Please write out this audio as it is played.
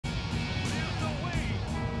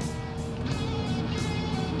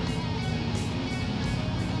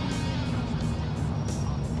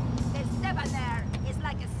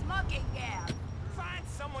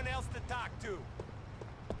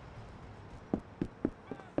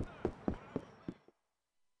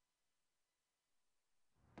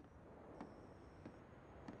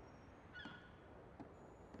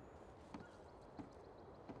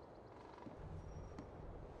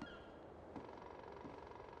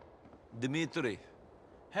Dmitri.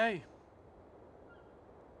 Hey.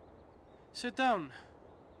 Sit down.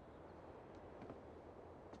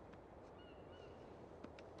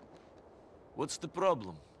 What's the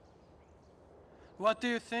problem? What do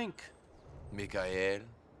you think? Mikhail,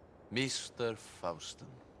 Mr. Faustin.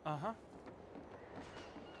 Uh-huh.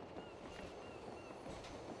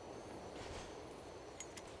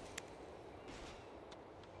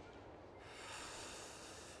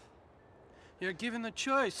 You're given a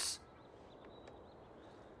choice.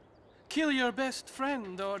 Kill your best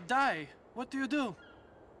friend or die. What do you do?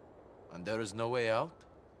 And there is no way out?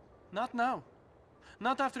 Not now.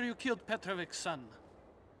 Not after you killed Petrovic's son.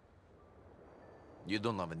 You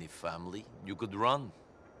don't have any family. You could run.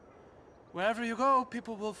 Wherever you go,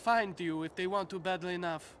 people will find you if they want to badly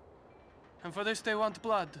enough. And for this they want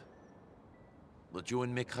blood. But you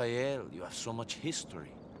and Mikhail, you have so much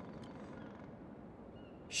history.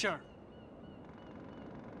 Sure.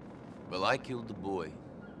 Well, I killed the boy,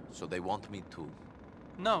 so they want me too.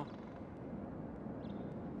 No.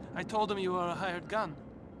 I told them you were a hired gun.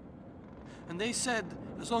 And they said,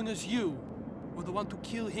 as long as you were the one to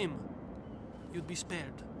kill him, you'd be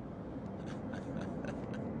spared.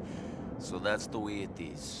 So that's the way it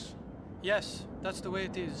is. Yes, that's the way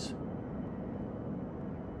it is.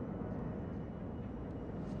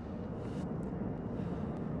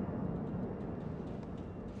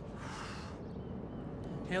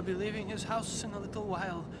 He'll be leaving his house in a little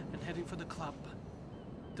while and heading for the club.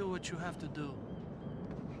 Do what you have to do.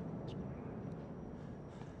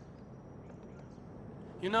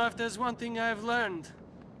 You know, if there's one thing I've learned,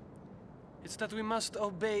 it's that we must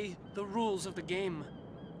obey the rules of the game.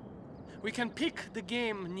 We can pick the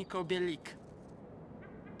game, Niko Bellic,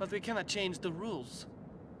 but we cannot change the rules.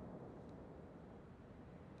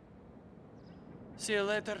 See you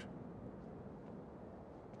later.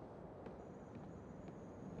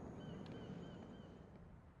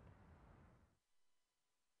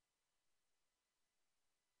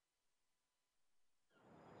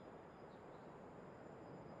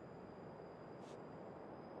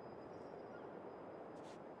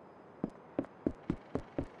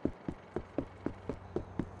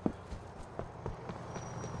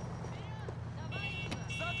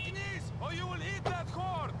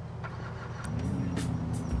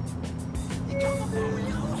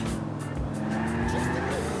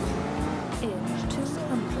 In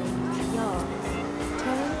 200 yards,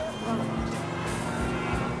 turn right.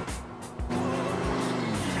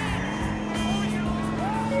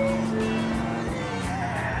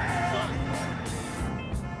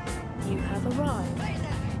 You have arrived.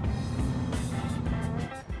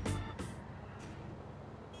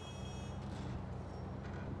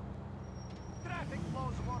 Traffic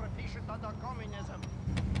flows more efficient under communism.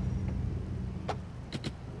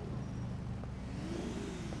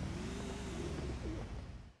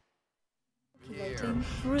 Calculating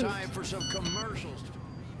route. Time for some commercials.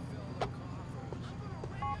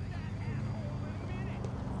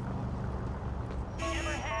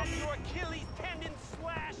 Ever had your Achilles tendon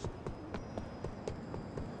slashed?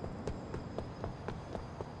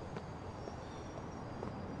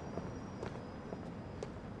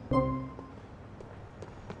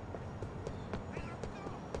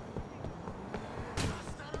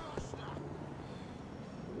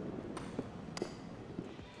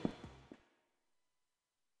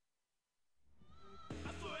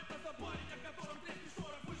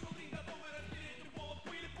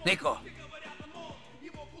 Niko!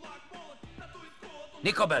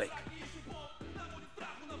 Niko Bellic!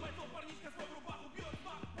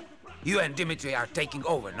 You and Dmitri are taking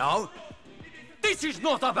over, no? This is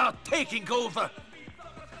not about taking over!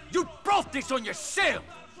 You brought this on yourself!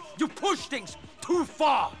 You pushed things too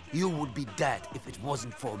far! You would be dead if it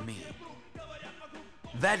wasn't for me.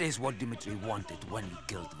 That is what Dmitri wanted when he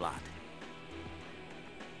killed Vlad.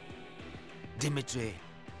 Dmitri,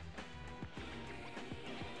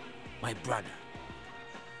 my brother.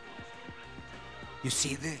 You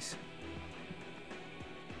see this?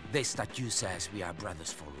 This statue says we are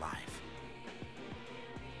brothers for life.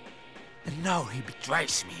 And now he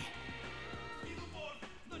betrays me.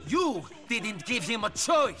 You didn't give him a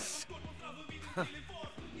choice!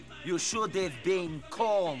 You should have been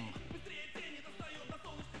calm.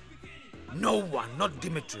 No one, not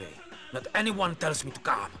Dmitri, not anyone tells me to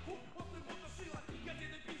calm.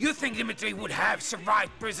 You think Dmitri would have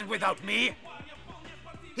survived prison without me?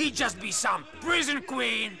 He'd just be some prison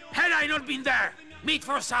queen had I not been there. Meat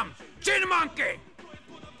for some chin monkey!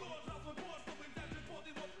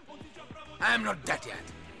 I am not dead yet.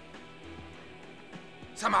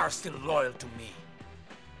 Some are still loyal to me.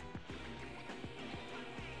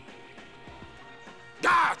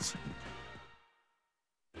 Guards!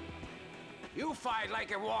 You fight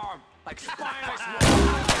like a worm, like spineless worm.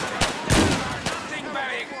 Nothing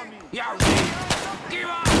big. You're weak. Give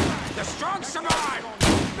up. The strong survive.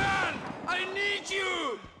 Man, I need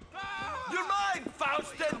you. You're mine,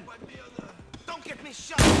 Faustin! Don't get me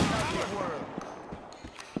shot out of the world.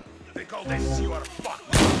 They call this your fuck.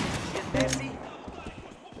 Get messy?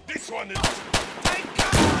 This one is... Stay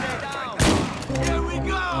down! Here we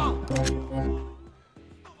go!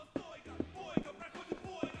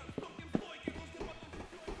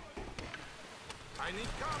 I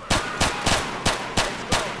need cover. Let's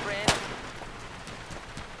go, friend.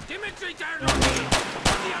 Dimitri turned on me.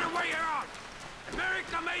 Not the other way around.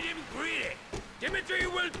 America made him greedy. Dimitri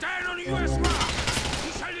will turn on you as well.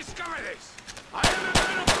 He shall discover this. I am a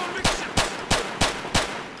man of convictions.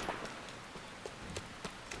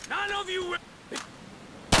 None of you will...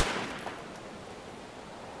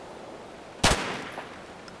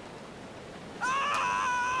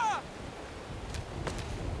 Ah!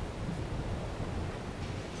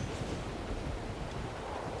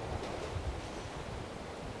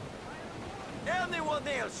 Anyone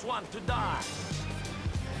else want to die?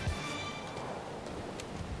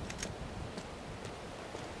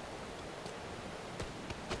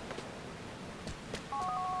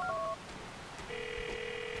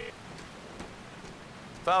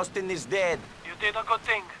 Faustin is dead. You did a good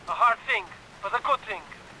thing, a hard thing, but a good thing.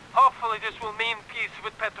 Hopefully this will mean peace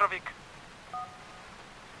with Petrovic.